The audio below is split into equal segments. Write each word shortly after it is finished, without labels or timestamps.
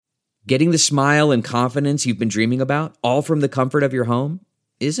Getting the smile and confidence you've been dreaming about, all from the comfort of your home,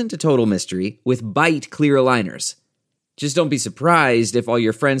 isn't a total mystery with Byte clear aligners. Just don't be surprised if all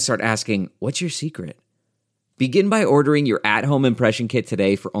your friends start asking, "What's your secret?" Begin by ordering your at-home impression kit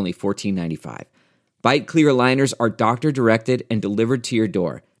today for only $14.95. Byte clear aligners are doctor-directed and delivered to your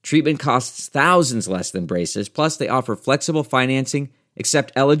door. Treatment costs thousands less than braces, plus they offer flexible financing,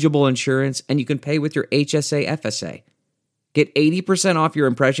 accept eligible insurance, and you can pay with your HSA FSA. Get 80% off your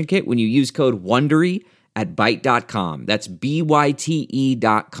impression kit when you use code WONDERY at Byte.com. That's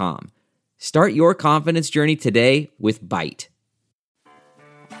BYTE.com. Start your confidence journey today with Byte.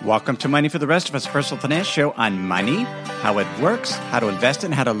 Welcome to Money for the Rest of Us, personal finance show on money, how it works, how to invest it,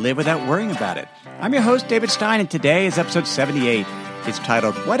 and how to live without worrying about it. I'm your host, David Stein, and today is episode 78. It's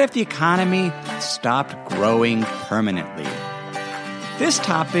titled, What If the Economy Stopped Growing Permanently? This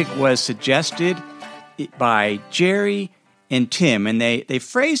topic was suggested by Jerry and Tim, and they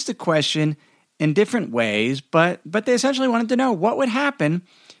phrased the question in different ways, but they essentially wanted to know what would happen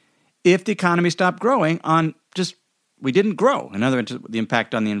if the economy stopped growing we didn't grow. In other words, the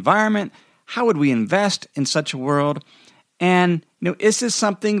impact on the environment, how would we invest in such a world? And, is this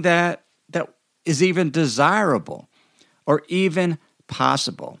something that is even desirable or even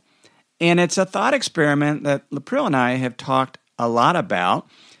possible? And it's a thought experiment that Lapril and I have talked a lot about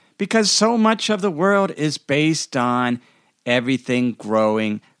because so much of the world is based on everything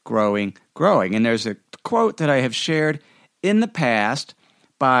growing. And there's a quote that I have shared in the past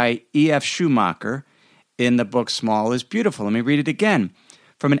by E.F. Schumacher in the book Small is Beautiful. Let me read it again.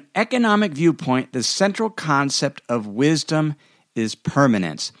 From an economic viewpoint, the central concept of wisdom is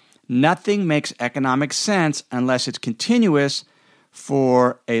permanence. Nothing makes economic sense unless it's continuous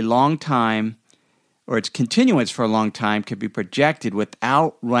for a long time, or its continuance for a long time can be projected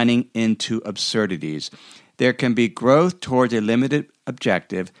without running into absurdities. There can be growth towards a limited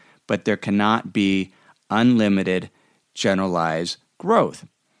objective, but there cannot be unlimited generalized growth.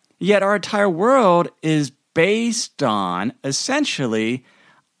 Yet our entire world is based on essentially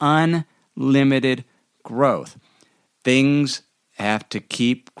unlimited growth. Things have to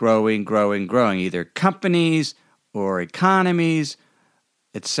keep growing, either companies or economies,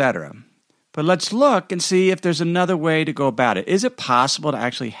 etc. But let's look and see if there's another way to go about it. Is it possible to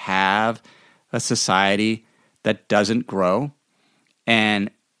actually have a society that doesn't grow?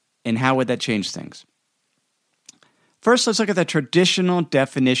 And how would that change things? First, let's look at the traditional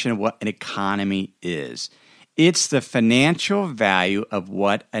definition of what an economy is. It's the financial value of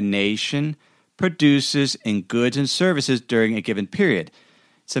what a nation produces in goods and services during a given period.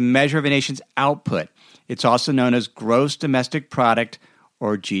 It's a measure of a nation's output. It's also known as gross domestic product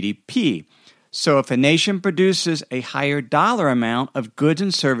or GDP. So if a nation produces a higher dollar amount of goods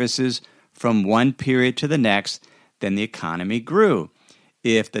and services from one period to the next, then the economy grew.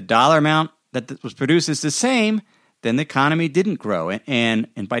 If the dollar amount that was produced is the same, then the economy didn't grow. And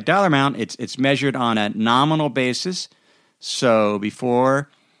by dollar amount, it's measured on a nominal basis, so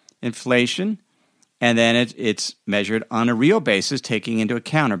before inflation, and then it's measured on a real basis, taking into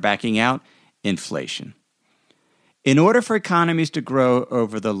account or backing out inflation. In order for economies to grow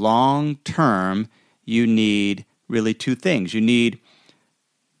over the long term, you need really two things. You need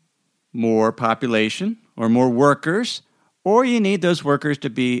more population or more workers, or you need those workers to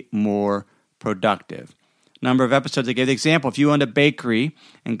be more productive. Number of episodes, I gave the example. If you owned a bakery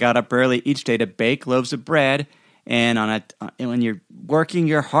and got up early each day to bake loaves of bread, and when you're working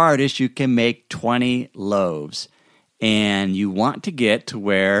your hardest, you can make 20 loaves. And you want to get to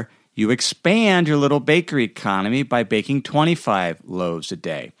where you expand your little bakery economy by baking 25 loaves a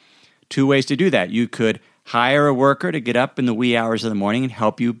day. Two ways to do that. You could hire a worker to get up in the wee hours of the morning and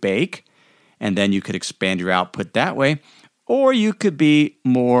help you bake, and then you could expand your output that way. Or you could be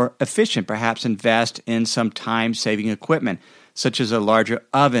more efficient, perhaps invest in some time-saving equipment, such as a larger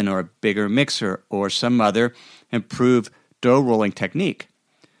oven or a bigger mixer or some other improved dough rolling technique.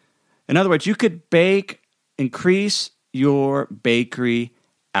 In other words, you could increase your bakery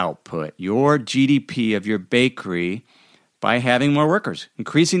output, your GDP of your bakery, by having more workers,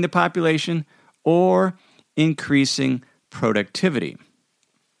 increasing the population, or increasing productivity.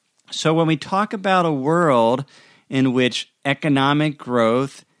 So when we talk about a world in which economic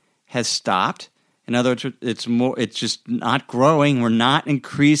growth has stopped, in other words, it's just not growing, we're not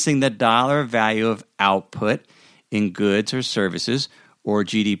increasing the dollar value of output in goods or services or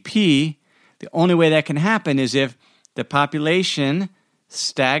GDP, the only way that can happen is if the population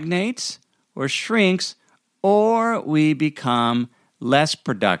stagnates or shrinks, or we become less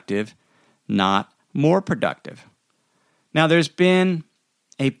productive, not more productive. Now, there's been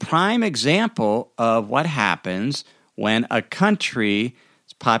a prime example of what happens when a country's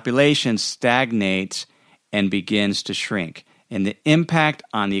population stagnates and begins to shrink, and the impact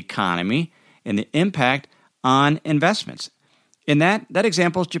on the economy and the impact on investments. And that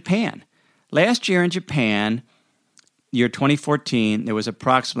example is Japan. Last year in Japan, year 2014, there was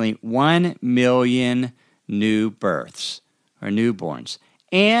approximately 1 million new births or newborns,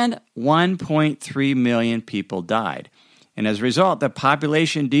 and 1.3 million people died. And as a result, the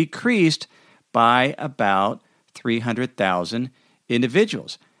population decreased by about 300,000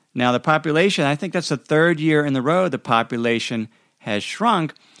 individuals. Now, the population, I think that's the third year in a row the population has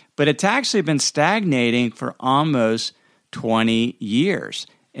shrunk, but it's actually been stagnating for almost 20 years,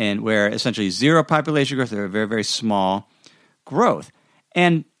 and where essentially zero population growth or a very, very small growth.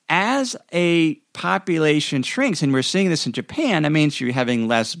 And as a population shrinks, and we're seeing this in Japan, that means you're having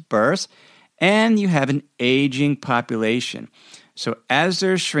less births and you have an aging population. So as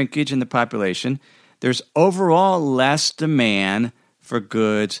there's shrinkage in the population, there's overall less demand for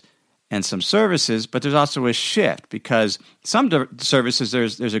goods and some services, but there's also a shift because some services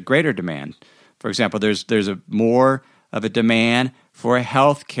there's a greater demand. For example, there's a more of a demand for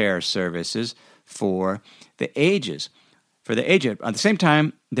healthcare services for the aged. At the same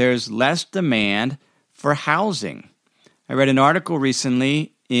time, there's less demand for housing. I read an article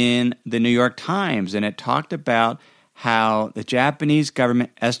recently in the New York Times, and it talked about how the Japanese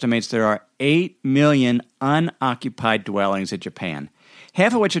government estimates there are 8 million unoccupied dwellings in Japan,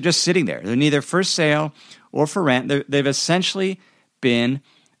 half of which are just sitting there. They're neither for sale or for rent. They've essentially been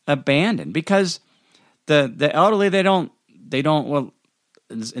abandoned because the elderly, they don't, well,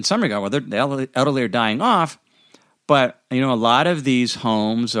 in some regard, the elderly are dying off, but, a lot of these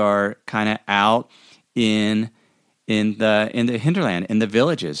homes are kind of out in the hinterland, in the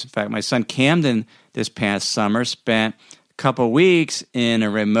villages. In fact, my son Camden this past summer spent a couple weeks in a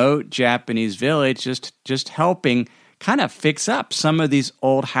remote Japanese village just helping kind of fix up some of these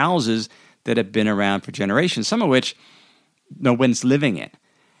old houses that have been around for generations, some of which no one's living in.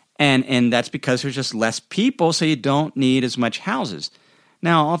 And that's because there's just less people, so you don't need as much houses.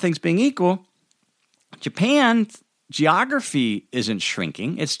 Now, all things being equal, Japan's geography isn't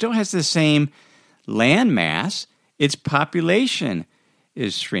shrinking. It still has the same land mass. Its population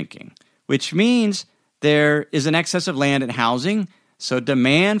is shrinking, which means there is an excess of land and housing, so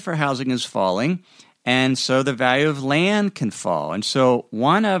demand for housing is falling, and so the value of land can fall. And so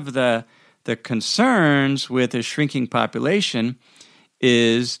one of the concerns with a shrinking population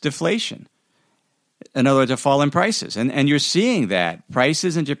is deflation. In other words, a fall in prices. And you're seeing that.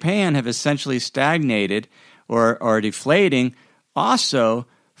 Prices in Japan have essentially stagnated or are deflating also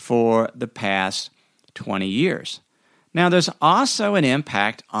for the past 20 years. Now, there's also an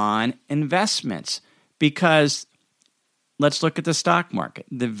impact on investments because let's look at the stock market.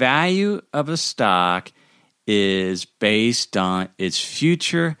 The value of a stock is based on its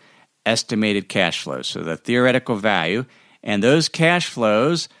future estimated cash flows, so the theoretical value, and those cash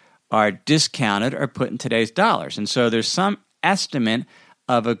flows are discounted or put in today's dollars. And so there's some estimate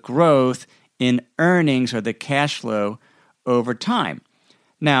of a growth in earnings or the cash flow over time.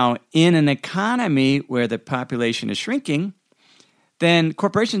 Now, in an economy where the population is shrinking, then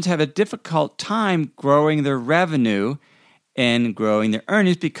corporations have a difficult time growing their revenue and growing their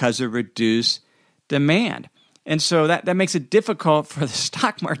earnings because of reduced demand. And so that makes it difficult for the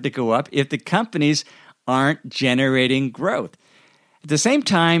stock market to go up if the companies aren't generating growth. At the same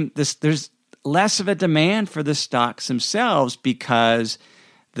time, there's less of a demand for the stocks themselves because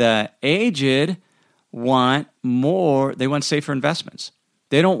the aged want more, they want safer investments.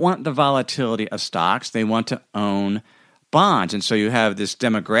 They don't want the volatility of stocks. They want to own bonds. And so you have this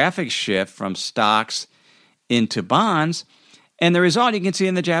demographic shift from stocks into bonds. And the result you can see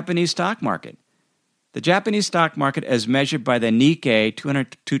in the Japanese stock market. The Japanese stock market, as measured by the Nikkei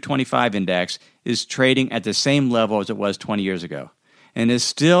 225 index, is trading at the same level as it was 20 years ago and is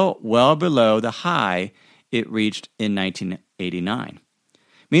still well below the high it reached in 1989.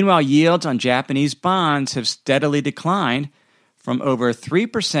 Meanwhile, yields on Japanese bonds have steadily declined from over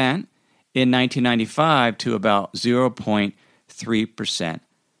 3% in 1995 to about 0.3%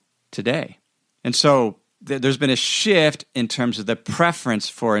 today. And so there's been a shift in terms of the preference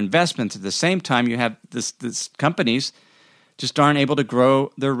for investments. At the same time, you have this companies just aren't able to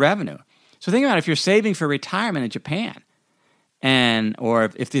grow their revenue. So think about if you're saving for retirement in Japan, or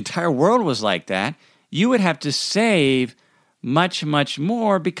if the entire world was like that, you would have to save much, much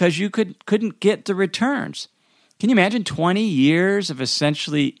more because you couldn't get the returns. Can you imagine 20 years of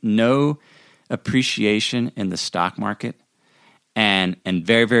essentially no appreciation in the stock market and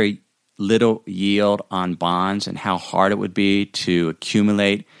very, very little yield on bonds and how hard it would be to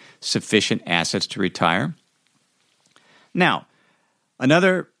accumulate sufficient assets to retire? Now,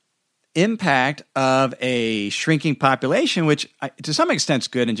 Another impact of a shrinking population, which to some extent is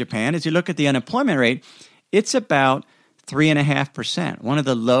good in Japan, is you look at the unemployment rate, it's about 3.5%, one of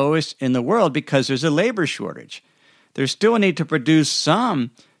the lowest in the world because there's a labor shortage. There's still a need to produce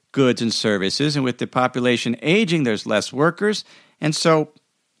some goods and services, and with the population aging, there's less workers, and so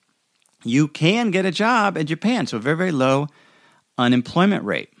you can get a job in Japan, so a very, very low unemployment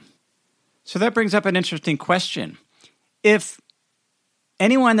rate. So that brings up an interesting question. If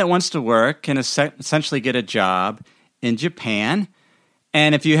anyone that wants to work can essentially get a job in Japan,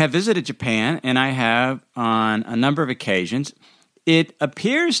 and if you have visited Japan, and I have on a number of occasions, it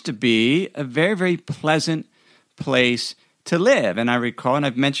appears to be a very, very pleasant place to live. And I recall, and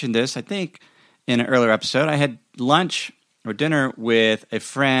I've mentioned this, I think, in an earlier episode, I had lunch or dinner with a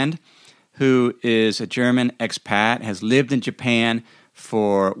friend who is a German expat, has lived in Japan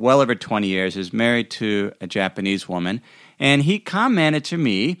for well over 20 years, is married to a Japanese woman, and he commented to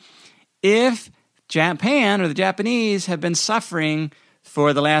me, if Japan or the Japanese have been suffering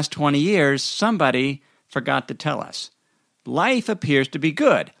for the last 20 years, somebody forgot to tell us. Life appears to be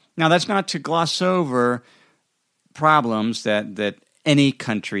good. Now, that's not to gloss over problems that any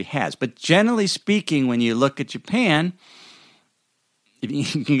country has, but generally speaking, when you look at Japan, if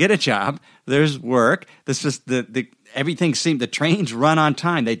you can get a job, there's work. This is everything seems, the trains run on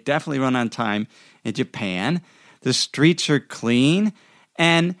time. They definitely run on time in Japan. The streets are clean.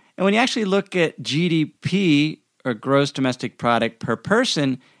 And when you actually look at GDP, or gross domestic product per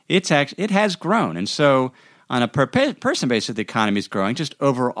person, it has grown. And so on a per person basis, the economy is growing. Just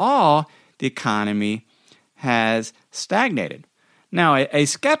overall, the economy has stagnated. Now, a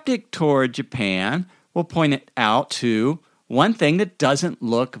skeptic toward Japan will point it out to one thing that doesn't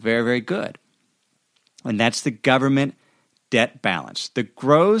look very, very good, and that's the government debt balance. The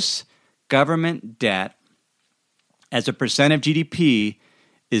gross government debt as a percent of GDP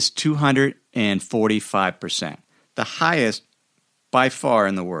is 245%, the highest by far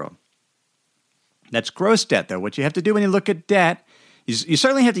in the world. That's gross debt, though. What you have to do when you look at debt, you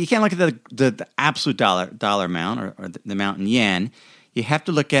certainly have to. You can't look at the absolute dollar amount or the amount in yen. You have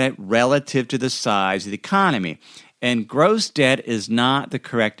to look at it relative to the size of the economy. And gross debt is not the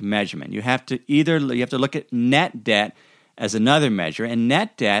correct measurement. You have to look at net debt as another measure, and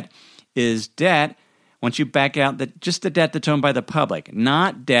net debt is debt once you back out just the debt that's owned by the public,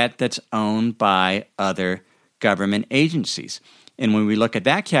 not debt that's owned by other government agencies. And when we look at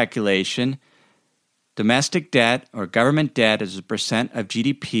that calculation, domestic debt or government debt as a percent of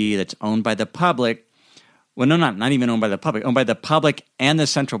GDP that's owned by the public, well, no, not even owned by the public, owned by the public and the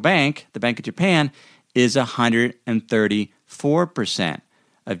central bank, the Bank of Japan, is 134%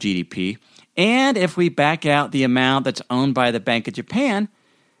 of GDP. And if we back out the amount that's owned by the Bank of Japan,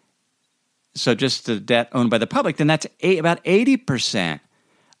 so just the debt owned by the public, then that's about 80%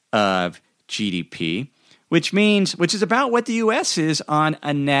 of GDP, which is about what the U.S. is on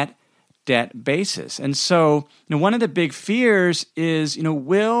a net debt basis. And so, one of the big fears is,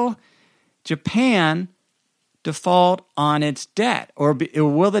 will Japan default on its debt, or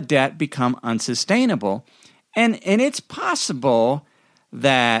will the debt become unsustainable? And it's possible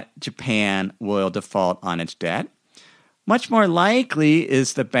that Japan will default on its debt. Much more likely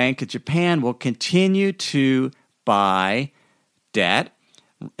is the Bank of Japan will continue to buy debt,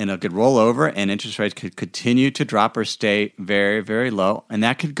 and it could roll over, and interest rates could continue to drop or stay very, very low, and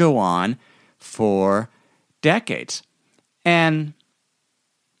that could go on for decades. And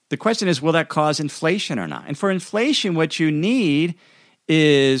the question is, will that cause inflation or not? And for inflation, what you need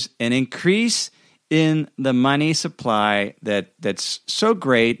is an increase in the money supply that's so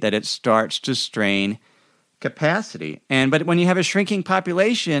great that it starts to strain capacity. But when you have a shrinking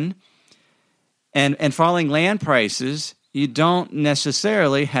population and falling land prices, you don't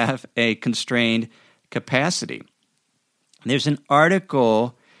necessarily have a constrained capacity. There's an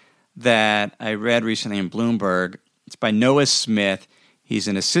article that I read recently in Bloomberg. It's by Noah Smith. He's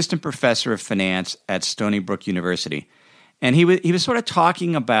an assistant professor of finance at Stony Brook University. And he was sort of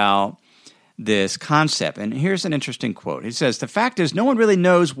talking about this concept. And here's an interesting quote. He says, "The fact is, no one really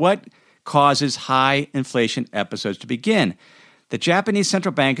knows what causes high inflation episodes to begin. The Japanese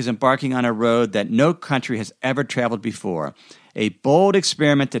central bank is embarking on a road that no country has ever traveled before, a bold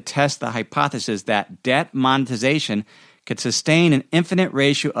experiment to test the hypothesis that debt monetization could sustain an infinite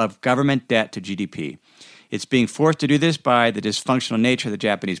ratio of government debt to GDP. It's being forced to do this by the dysfunctional nature of the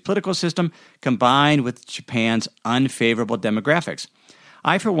Japanese political system combined with Japan's unfavorable demographics.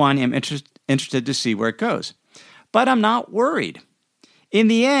 I, for one, am interested to see where it goes. But I'm not worried. In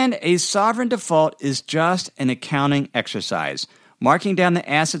the end, a sovereign default is just an accounting exercise, marking down the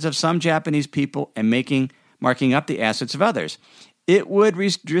assets of some Japanese people and marking up the assets of others. it would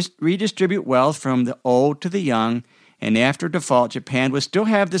redistribute wealth from the old to the young, and after default, Japan would still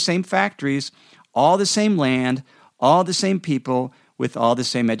have the same factories, all the same land, all the same people, with all the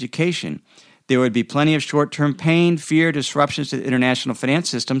same education. There would be plenty of short-term pain, fear, disruptions to the international finance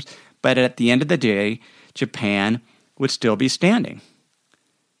systems, but at the end of the day, Japan would still be standing.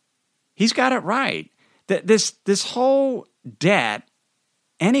 He's got it right. This whole debt,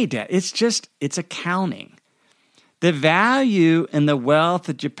 any debt, it's accounting. The value and the wealth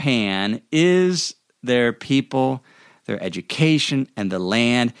of Japan is their people, their education, and the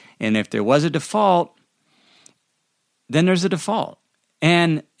land. And if there was a default, then there's a default.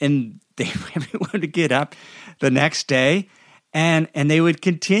 And everyone would get up the next day and they would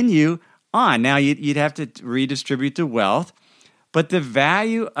continue on. Now, you'd have to redistribute the wealth, but the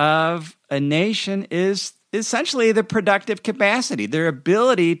value of a nation is essentially the productive capacity, their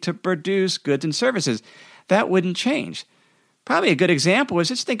ability to produce goods and services. That wouldn't change. Probably a good example is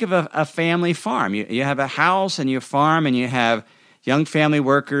just think of a family farm. You have a house and you farm and you have young family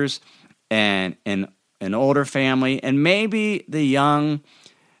workers and an older family, and maybe the young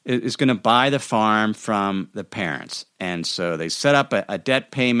is going to buy the farm from the parents. And so they set up a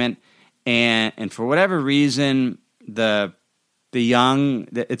debt payment, and for whatever reason, the young,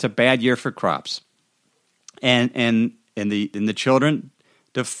 it's a bad year for crops. And the children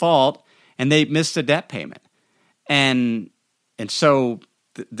default, and they miss the debt payment. And so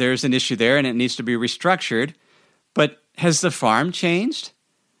there's an issue there, and it needs to be restructured. But has the farm changed?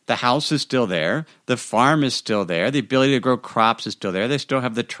 The house is still there. The farm is still there. The ability to grow crops is still there. They still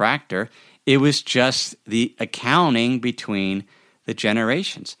have the tractor. It was just the accounting between the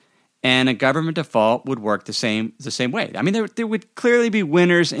generations. And a government default would work the same way. I mean, there would clearly be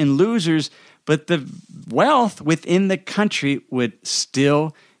winners and losers, but the wealth within the country would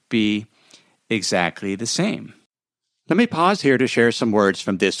still be exactly the same. Let me pause here to share some words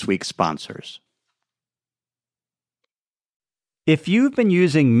from this week's sponsors. If you've been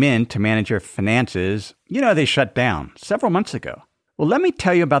using Mint to manage your finances, you know they shut down several months ago. Well, let me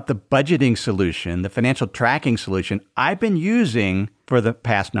tell you about the budgeting solution, the financial tracking solution I've been using for the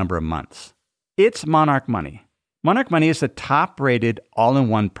past number of months. It's Monarch Money. Monarch Money is the top-rated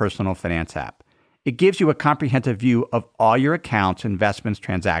all-in-one personal finance app. It gives you a comprehensive view of all your accounts, investments,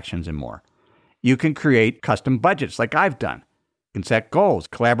 transactions, and more. You can create custom budgets like I've done. You can set goals,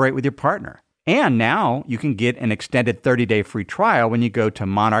 collaborate with your partner. And now you can get an extended 30-day free trial when you go to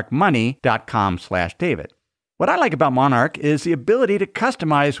monarchmoney.com/David. What I like about Monarch is the ability to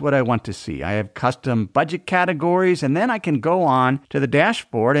customize what I want to see. I have custom budget categories, and then I can go on to the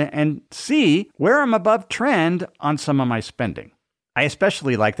dashboard and see where I'm above trend on some of my spending. I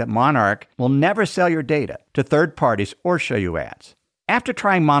especially like that Monarch will never sell your data to third parties or show you ads. After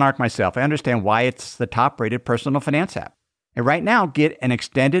trying Monarch myself, I understand why it's the top-rated personal finance app. And right now, get an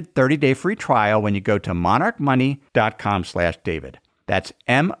extended 30-day free trial when you go to monarchmoney.com/David. That's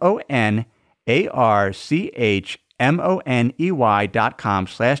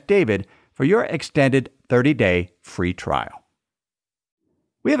monarchmoney.com/David for your extended 30-day free trial.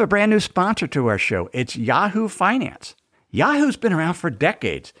 We have a brand new sponsor to our show. It's Yahoo Finance. Yahoo's been around for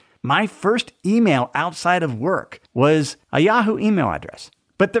decades. My first email outside of work was a Yahoo email address.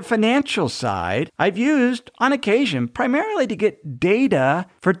 But the financial side I've used on occasion primarily to get data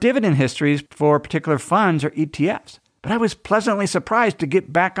for dividend histories for particular funds or ETFs. But I was pleasantly surprised to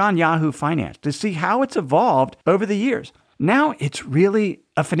get back on Yahoo Finance to see how it's evolved over the years. Now it's really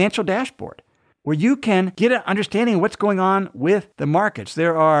a financial dashboard where you can get an understanding of what's going on with the markets.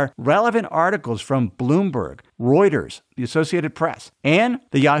 There are relevant articles from Bloomberg, Reuters, the Associated Press, and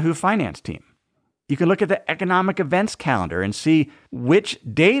the Yahoo Finance team. You can look at the economic events calendar and see which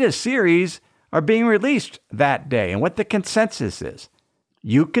data series are being released that day and what the consensus is.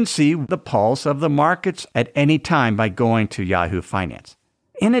 You can see the pulse of the markets at any time by going to Yahoo Finance.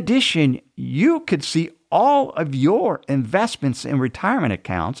 In addition, you could see all of your investments in retirement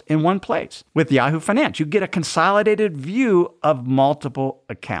accounts in one place. With Yahoo Finance, you get a consolidated view of multiple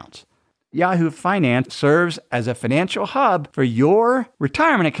accounts. Yahoo Finance serves as a financial hub for your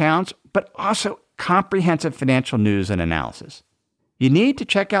retirement accounts, but also comprehensive financial news and analysis. You need to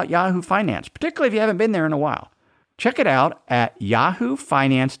check out Yahoo Finance, particularly if you haven't been there in a while. Check it out at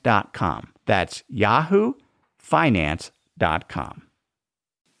yahoofinance.com. That's yahoofinance.com.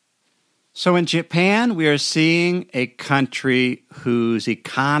 So in Japan, we are seeing a country whose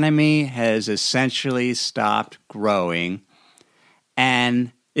economy has essentially stopped growing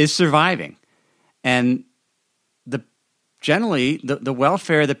and is surviving. And generally, the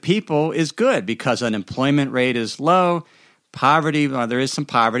welfare of the people is good because unemployment rate is low. Poverty, well, there is some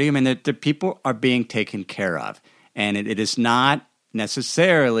poverty. I mean, the people are being taken care of. And it is not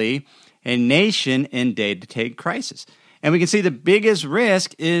necessarily a nation in day-to-day crisis. And we can see the biggest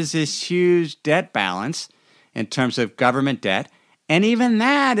risk is this huge debt balance in terms of government debt, and even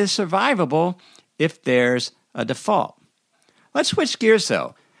that is survivable if there's a default. Let's switch gears,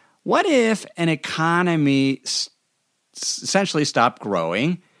 though. What if an economy essentially stopped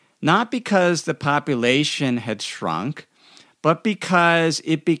growing, not because the population had shrunk, but because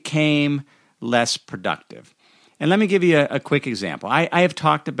it became less productive? And let me give you a quick example. I have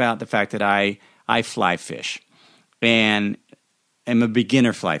talked about the fact that I fly fish, and am a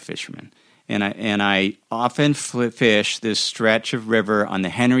beginner fly fisherman. And I often fish this stretch of river on the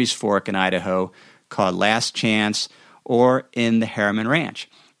Henry's Fork in Idaho called Last Chance, or in the Harriman Ranch.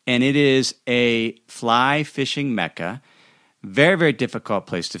 And it is a fly fishing mecca. Very, very difficult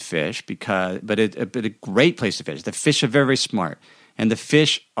place to fish, but a great place to fish. The fish are very, very smart, and the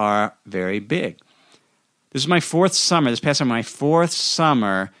fish are very big. This is my fourth summer. This past summer, my fourth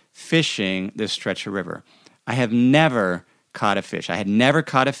summer fishing this stretch of river. I have never caught a fish. I had never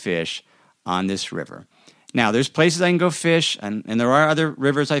caught a fish on this river. Now, there's places I can go fish, and there are other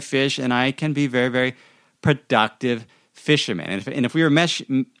rivers I fish, and I can be very, very productive fisherman. And if we were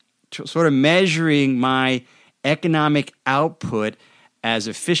sort of measuring my economic output as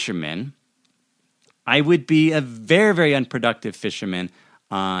a fisherman, I would be a very, very unproductive fisherman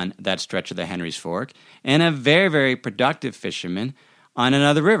on that stretch of the Henry's Fork, and a very, very productive fisherman on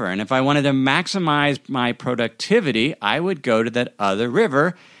another river. And if I wanted to maximize my productivity, I would go to that other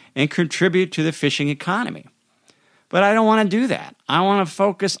river and contribute to the fishing economy. But I don't want to do that. I want to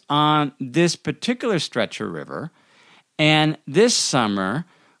focus on this particular stretch of river. And this summer,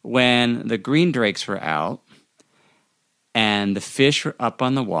 when the green drakes were out and the fish were up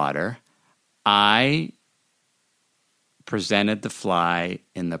on the water, I presented the fly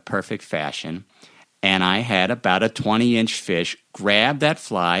in the perfect fashion, and I had about a 20-inch fish grab that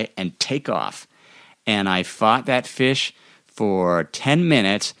fly and take off. And I fought that fish for 10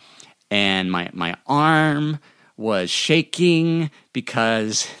 minutes, and my arm was shaking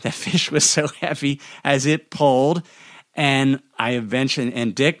because the fish was so heavy as it pulled. And I eventually,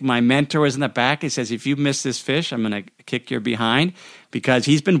 and Dick, my mentor, was in the back. He says, if you miss this fish, I'm going to kick your behind, because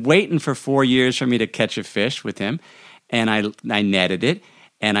he's been waiting for 4 years for me to catch a fish with him. And I netted it,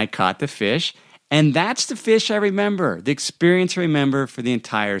 and I caught the fish. And that's the fish I remember, the experience I remember for the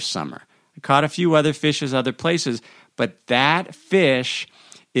entire summer. I caught a few other fishes other places, but that fish,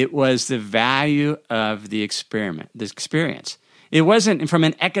 it was the value of the experience. It wasn't, from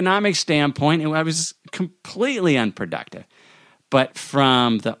an economic standpoint, I was completely unproductive. But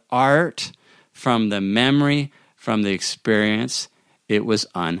from the art, from the memory, from the experience, it was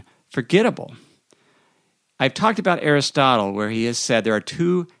unforgettable. I've talked about Aristotle, where he has said there are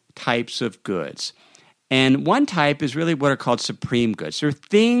two types of goods. And one type is really what are called supreme goods. They're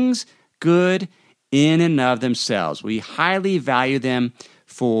things good in and of themselves. We highly value them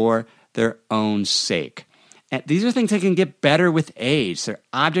for their own sake. And these are things that can get better with age. They're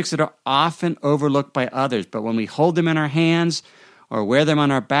objects that are often overlooked by others, but when we hold them in our hands or wear them on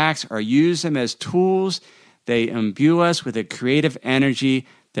our backs or use them as tools, they imbue us with a creative energy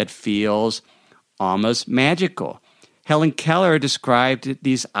that feels almost magical. Helen Keller described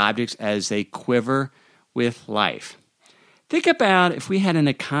these objects as they quiver with life. Think about if we had an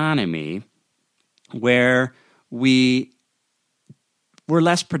economy where we were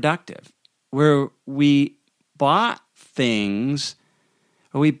less productive, where we bought things,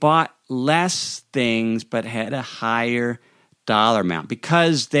 or we bought less things but had a higher dollar amount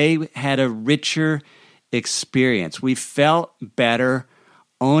because they had a richer experience. We felt better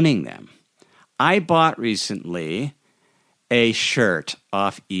owning them. I bought recently a shirt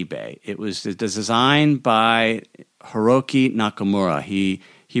off eBay. It was designed by Hiroki Nakamura.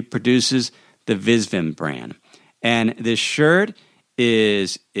 He produces the Visvim brand. And this shirt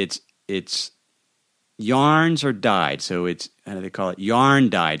is, it's yarns are dyed. So it's, how do they call it? Yarn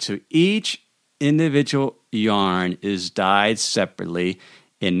dyed. So each individual yarn is dyed separately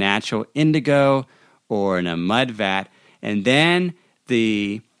in natural indigo or in a mud vat. And then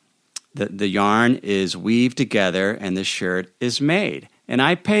the yarn is weaved together and the shirt is made. And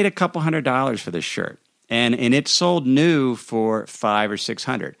I paid a couple $100 for this shirt. And it sold new for $500 or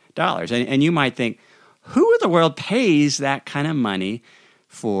 $600. And you might think, who in the world pays that kind of money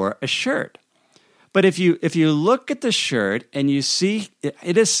for a shirt? But if you look at the shirt and you see,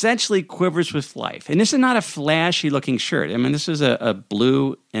 it essentially quivers with life. And this is not a flashy-looking shirt. I mean, this is a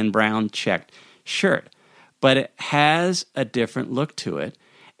blue and brown checked shirt. But it has a different look to it.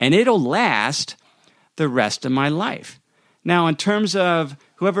 And it'll last the rest of my life. Now, in terms of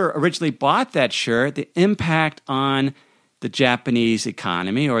whoever originally bought that shirt, the impact on the Japanese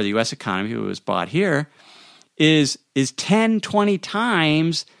economy or the U.S. economy, who was bought here, is 10, 20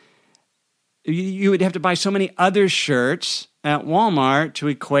 times. You would have to buy so many other shirts at Walmart to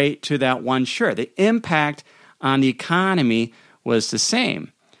equate to that one shirt. The impact on the economy was the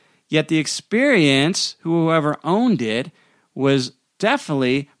same. Yet the experience, whoever owned it, was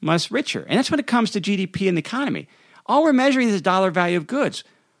definitely much richer. And that's when it comes to GDP and the economy. All we're measuring is the dollar value of goods.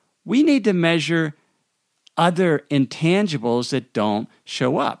 We need to measure other intangibles that don't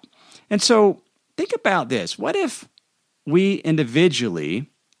show up. And so think about this. What if we individually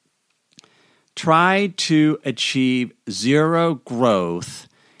tried to achieve zero growth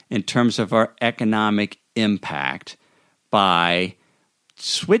in terms of our economic impact by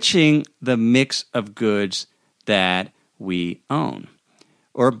switching the mix of goods that we own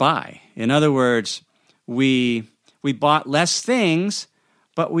or buy? In other words, we bought less things,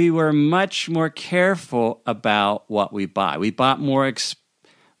 but we were much more careful about what we buy. We bought more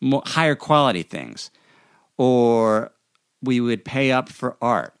higher quality things, or we would pay up for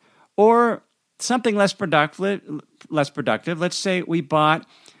art, or something less productive. Let's say we bought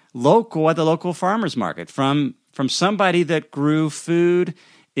local at the local farmers market from somebody that grew food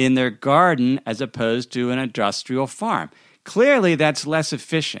in their garden as opposed to an industrial farm. Clearly, that's less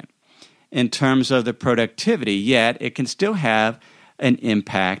efficient in terms of the productivity, yet it can still have an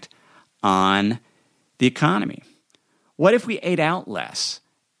impact on the economy. What if we ate out less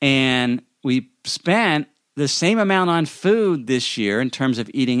and we spent the same amount on food this year in terms of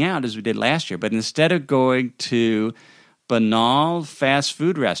eating out as we did last year, but instead of going to banal fast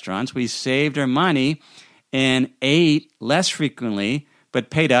food restaurants, we saved our money and ate less frequently, but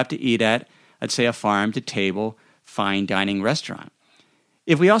paid up to eat at, let's say, a farm-to-table fine dining restaurant.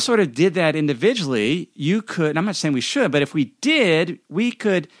 If we all sort of did that individually, you could, I'm not saying we should, but if we did, you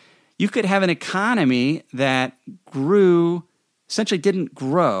could have an economy that grew, essentially didn't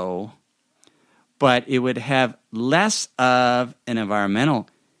grow, but it would have less of an environmental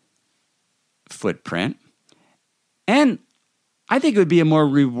footprint. And I think it would be a more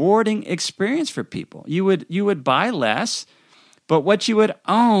rewarding experience for people. You would buy less, but what you would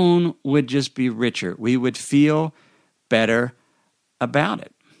own would just be richer. We would feel better about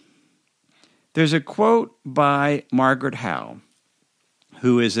it. There's a quote by Margaret Howe,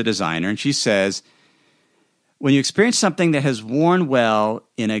 who is a designer, and she says, when you experience something that has worn well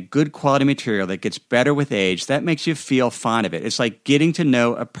in a good quality material that gets better with age, that makes you feel fond of it. It's like getting to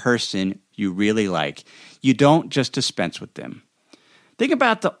know a person you really like. You don't just dispense with them. Think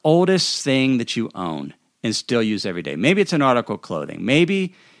about the oldest thing that you own and still use every day. Maybe it's an article of clothing.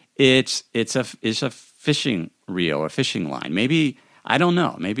 Maybe it's a fishing reel or fishing line. Maybe, I don't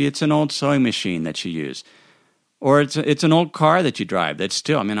know, maybe it's an old sewing machine that you use. Or it's an old car that you drive that's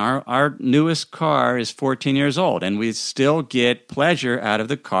still, I mean, our newest car is 14 years old, and we still get pleasure out of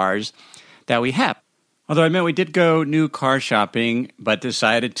the cars that we have. Although I admit we did go new car shopping, but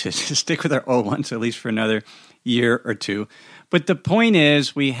decided to stick with our old ones, at least for another year or two. But the point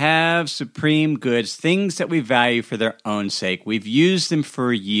is, we have supreme goods, things that we value for their own sake. We've used them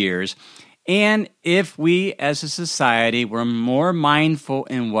for years. And if we as a society were more mindful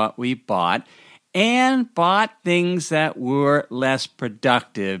in what we bought, and bought things that were less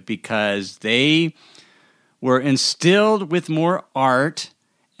productive because they were instilled with more art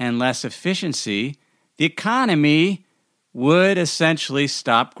and less efficiency, the economy would essentially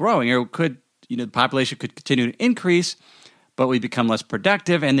stop growing, or the population could continue to increase, but we'd become less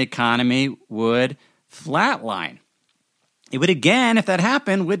productive and the economy would flatline. It would, again, if that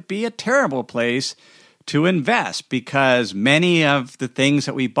happened, would be a terrible place to invest because many of the things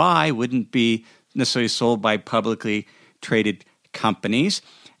that we buy wouldn't be necessarily sold by publicly traded companies.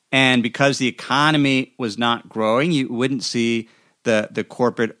 And because the economy was not growing, you wouldn't see the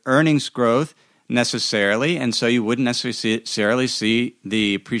corporate earnings growth necessarily. And so you wouldn't necessarily see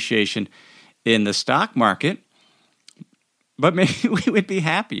the appreciation in the stock market. But maybe we would be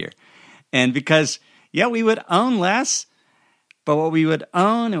happier. And because, we would own less, but what we would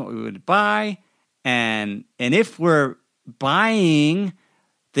own and what we would buy, and if we're buying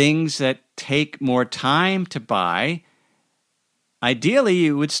things that take more time to buy, ideally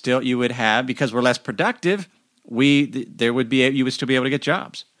you would have, because we're less productive, you would still be able to get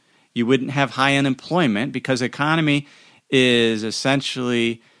jobs. You wouldn't have high unemployment because the economy is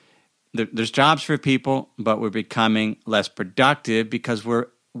essentially, there's jobs for people, but we're becoming less productive because we're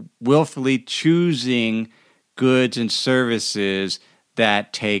willfully choosing goods and services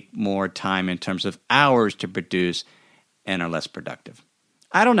that take more time in terms of hours to produce and are less productive.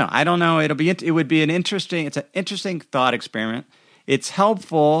 I don't know. It would be an interesting thought experiment. It's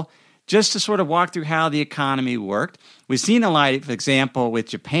helpful just to sort of walk through how the economy worked. We've seen a life example with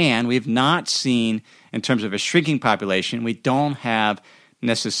Japan. We've not seen, in terms of a shrinking population, we don't have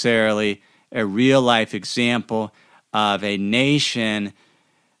necessarily a real-life example of a nation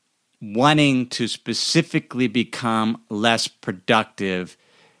wanting to specifically become less productive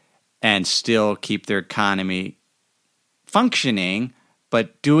and still keep their economy functioning,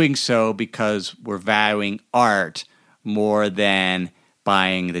 but doing so because we're valuing art more than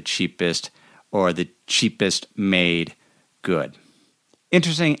buying the cheapest or the cheapest made good.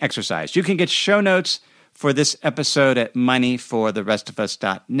 Interesting exercise. You can get show notes for this episode at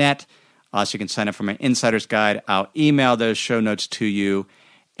moneyfortherestofus.net. Also, you can sign up for my Insider's Guide. I'll email those show notes to you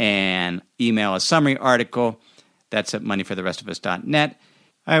and email a summary article. That's at moneyfortherestofus.net.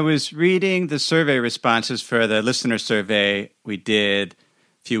 I was reading the survey responses for the listener survey we did a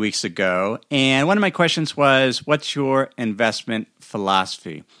few weeks ago, and one of my questions was, what's your investment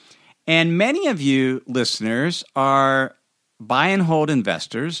philosophy? And many of you listeners are buy and hold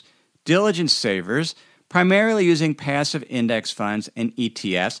investors, diligent savers, primarily using passive index funds and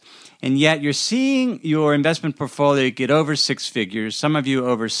ETFs, and yet you're seeing your investment portfolio get over 6 figures, some of you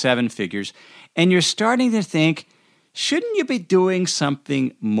over 7 figures, and you're starting to think, shouldn't you be doing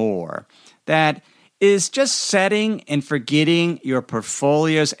something more that is just setting and forgetting your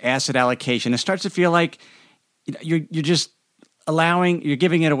portfolio's asset allocation? It starts to feel like you're just you're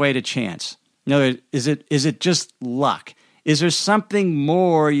giving it away to chance. No, is it just luck? Is there something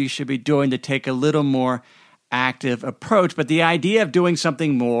more you should be doing to take a little more active approach? But the idea of doing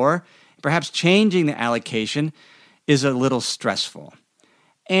something more, perhaps changing the allocation, is a little stressful.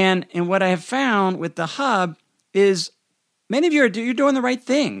 And what I have found with the Hub is many of you you're doing the right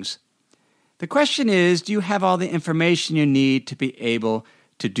things. The question is, do you have all the information you need to be able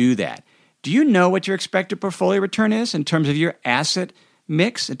to do that? Do you know what your expected portfolio return is in terms of your asset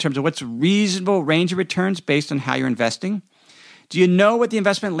mix, in terms of what's a reasonable range of returns based on how you're investing? Do you know what the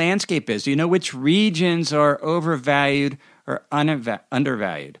investment landscape is? Do you know which regions are overvalued or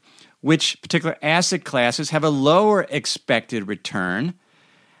undervalued? Which particular asset classes have a lower expected return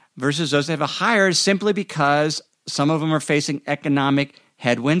versus those that have a higher, simply because some of them are facing economic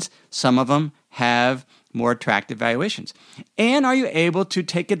headwinds, some of them have more attractive valuations? And are you able to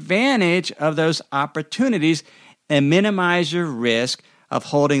take advantage of those opportunities and minimize your risk of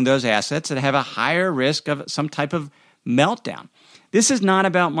holding those assets that have a higher risk of some type of meltdown? This is not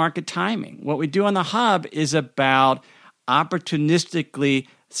about market timing. What we do on the Hub is about opportunistically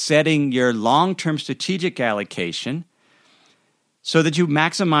setting your long-term strategic allocation so that you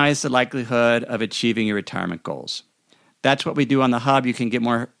maximize the likelihood of achieving your retirement goals. That's what we do on the Hub. You can get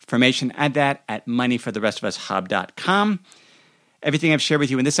more information at that at moneyfortherestofushub.com. Everything I've shared with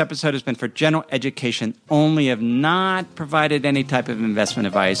you in this episode has been for general education only. Have not provided any type of investment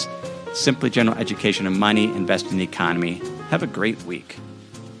advice. Simply general education on money, invest in the economy. Have a great week.